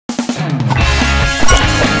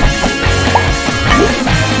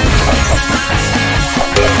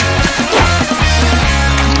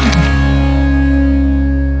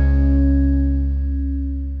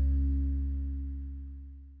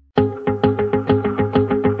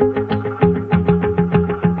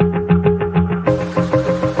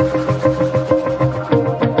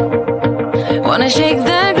shake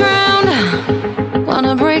the ground,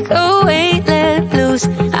 wanna break away, let loose.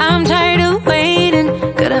 I'm tired of waiting,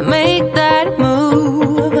 gotta make that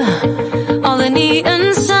move. All the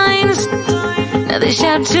neon signs, now they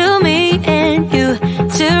shout to me and you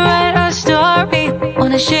to write our story,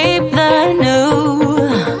 wanna shape the new.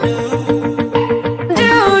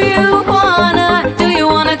 Do you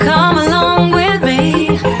wanna come along with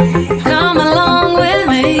me? Come along with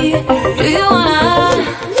me. Do you wanna?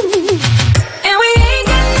 And we ain't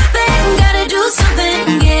got nothing, gotta do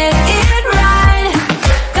something, get it right.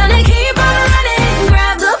 Gonna keep on running,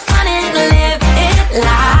 grab the fun and live it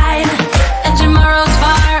live. And tomorrow's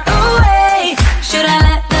far away, should I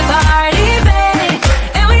let the party fade?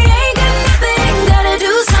 And we ain't got nothing, gotta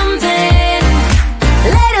do something,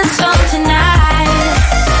 let us all tonight.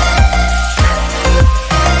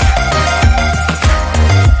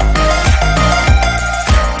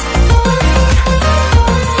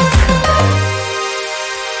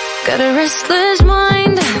 Got a restless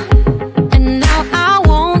mind, and now I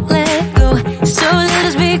won't let go. So let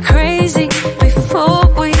us be crazy before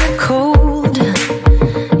we get cold.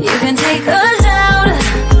 You can take us out,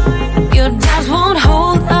 your doubts won't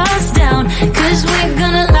hold us down, 'cause we're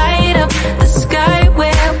gonna light up the sky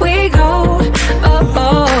where we go. Oh,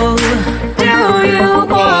 oh.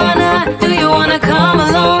 Do you wanna come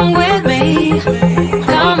along with me?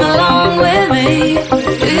 Come along with me.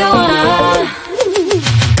 Do you wanna?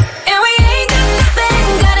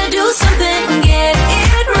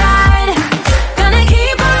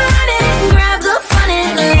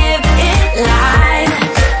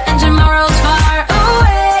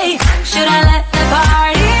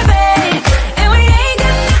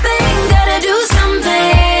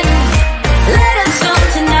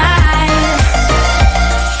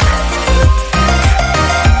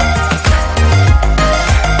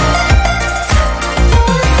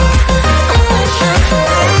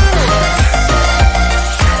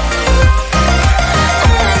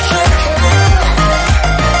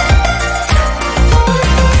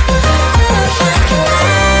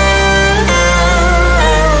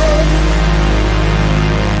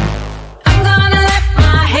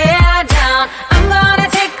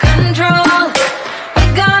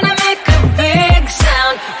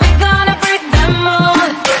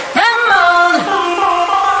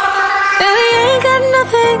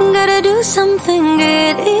 Something,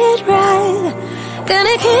 get it right.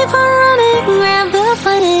 Gonna keep on running, grab the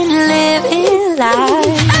fun and live it live.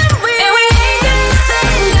 And we ain't got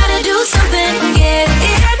nothing, gotta do something, get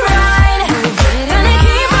it right. Gonna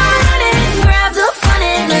keep on running, grab the fun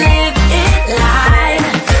and live it live.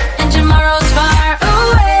 And tomorrow's far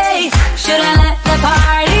away, should I let the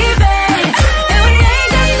party fade? And we ain't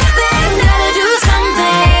got nothing, gotta do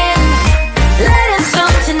something, let us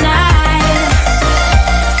all tonight.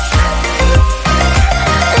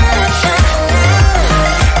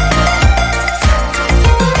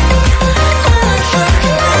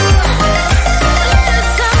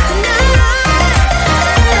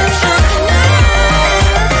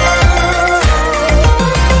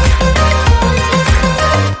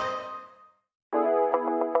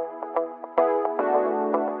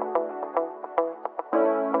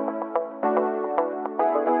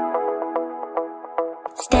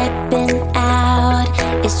 Stepping out,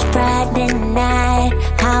 it's Friday night.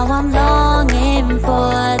 How I'm longing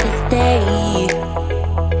for this day.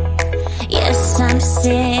 Yes, I'm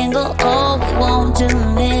single, oh, we want to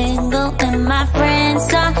mingle, and my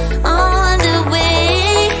friends are on the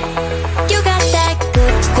way. You got that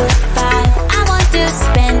good, good vibe. I want to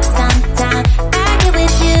spend some time back here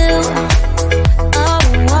with you. Oh,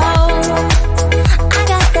 oh, I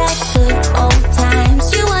got that good old times.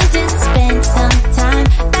 You want to spend some time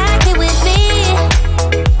back here with me.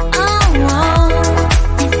 Oh, oh.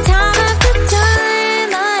 And time after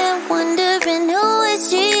time I am wondering, who is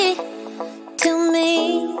she to me?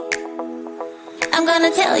 I'm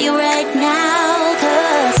gonna tell you right now,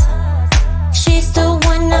 'cause she's the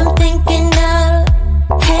one I'm thinking of.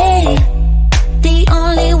 Hey, the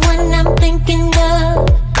only one I'm thinking of.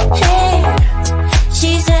 Hey,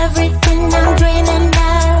 she's everything I'm dreaming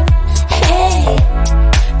of. Hey,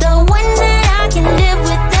 the one that I can live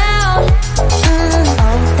without.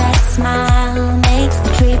 Oh, that smile makes me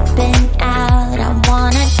tripping out. I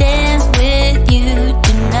wanna dance with you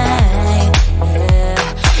tonight. Yeah.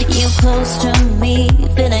 You close to me,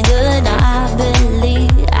 feeling good. I've been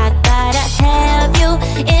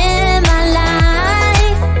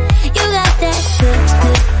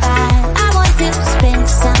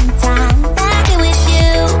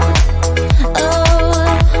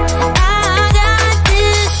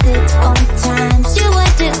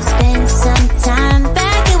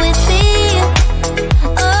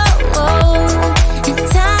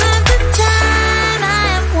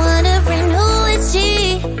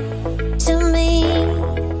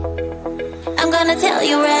gonna tell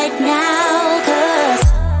you right now, 'cause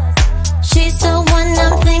she's the one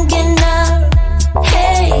I'm thinking of.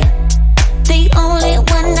 Hey, the only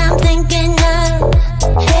one I'm thinking of.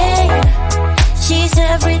 Hey, she's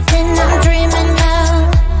everything I'm dreaming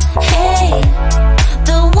of. Hey,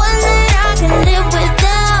 the one that I can live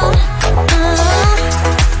without.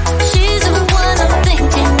 She's the one I'm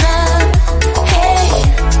thinking of. Hey,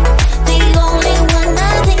 the only one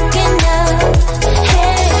I'm thinking of.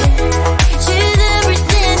 Hey, she's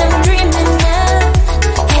everything I'm dreaming of.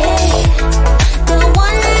 Hey, the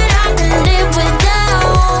one that I can live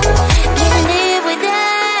without. Can't live without.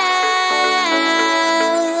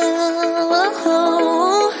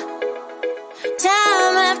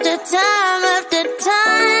 Time after time after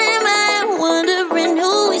time, I'm wondering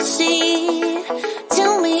who is she to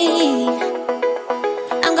me.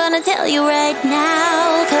 I'm gonna tell you right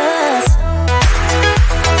now, 'cause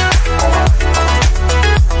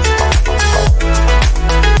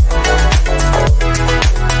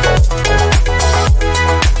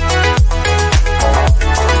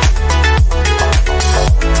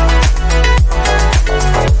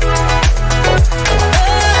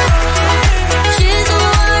she's the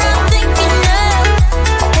one I'm thinking of.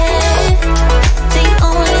 Hey, the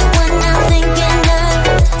only one I'm thinking of.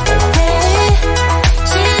 Hey,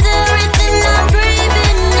 she's everything I'm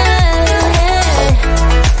dreaming of. Hey,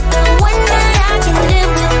 the one that I can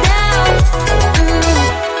live without.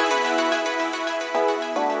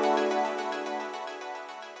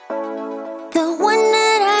 The one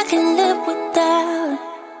that I can live without.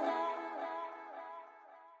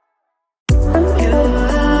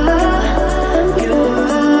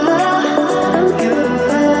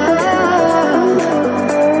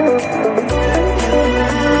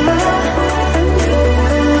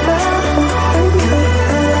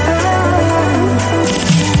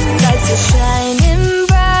 Lights are shining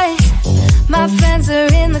bright. My friends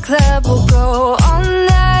are in the club. We'll go all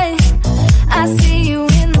night. I see you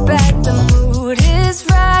in the back. The mood is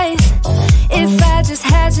right. If I just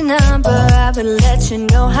had your number, I would let you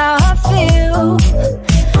know how I feel.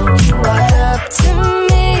 You walk up to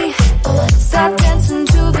me, start dancing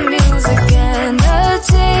to the music and the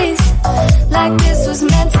chase. Like this was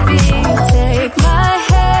meant to be. Take my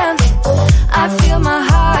hand, I feel my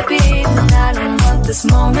heart beat, and I don't want this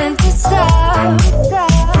moment to stop.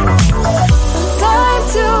 Time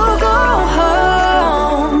to go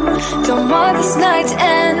home. Don't want this night to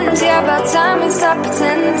end. Yeah, about time we stop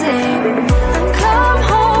pretending. Come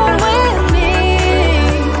home with me.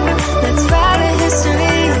 Let's write a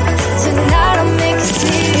history. Tonight I'll make you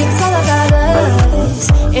see. It's all about us.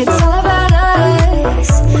 It's all about us.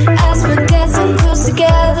 As we're dancing close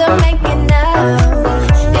together, making out.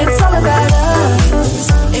 It's all about us.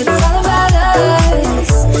 It's all about us.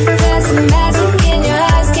 There's some magic in your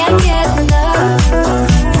eyes, can't get enough.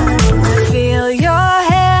 I feel your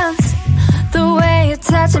hands, the way you're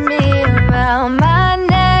touching me around my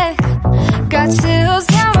neck. Got chills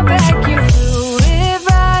down my back, you do it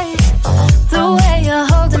right. The way you're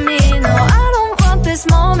holding me, no, I don't want this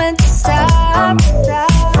moment to stop.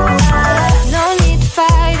 No need to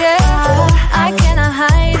fight it, I cannot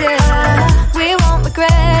hide it. We won't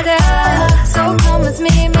regret it, so come with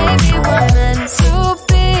me, maybe we're meant to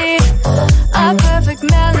be. A perfect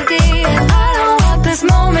melody, and I don't want this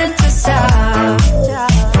moment to stop.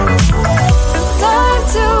 Time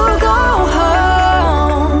to go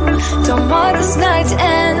home. Don't want this night to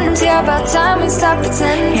end. Yeah, about time we stop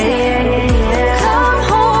pretending. Come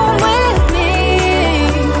home with me.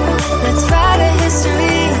 Let's write a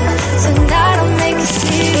history. Tonight I'll make you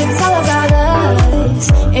see. It's all about us.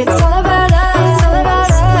 It's all about us. It's all about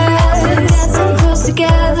us. As we're dancing close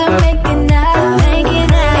together, making out,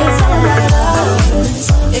 making out. It's all about us.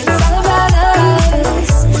 It's all about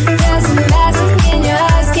us. There's some magic in your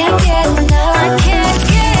eyes, can't get enough. I can't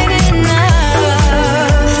get enough.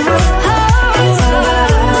 Oh, it's all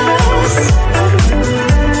about us.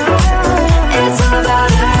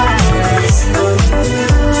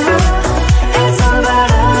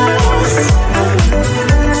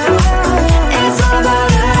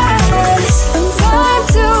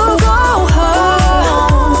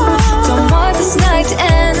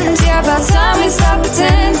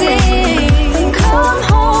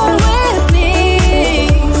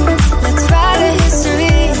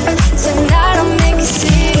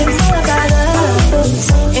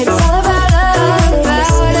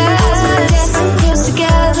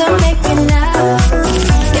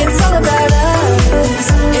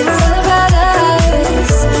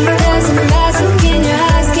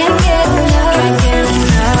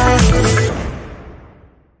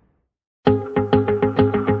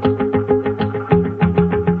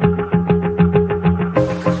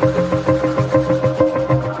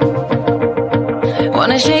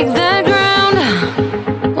 Wanna shake the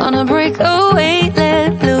ground, wanna break away,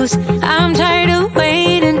 let loose. I'm tired of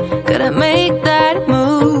waiting, gotta make that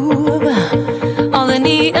move. All the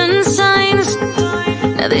neon signs,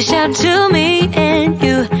 now they shout to me and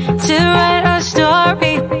you to write our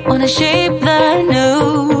story. Wanna shape the new.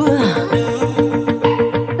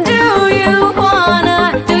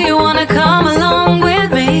 Do you wanna come along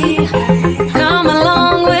with me? Come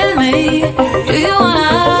along with me. Do you wanna?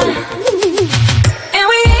 And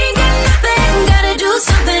we ain't got nothing, gotta do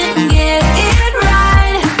something, get it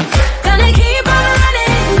right. Gonna keep on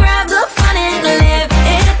running, grab the fun and live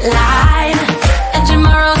it live. And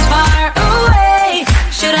tomorrow's far away,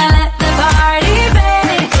 should I let the party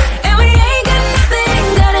fade? And we ain't got nothing,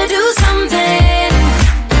 gotta do something,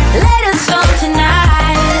 let us go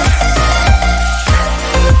tonight.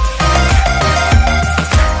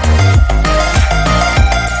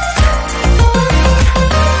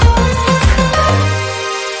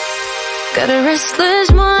 Got a restless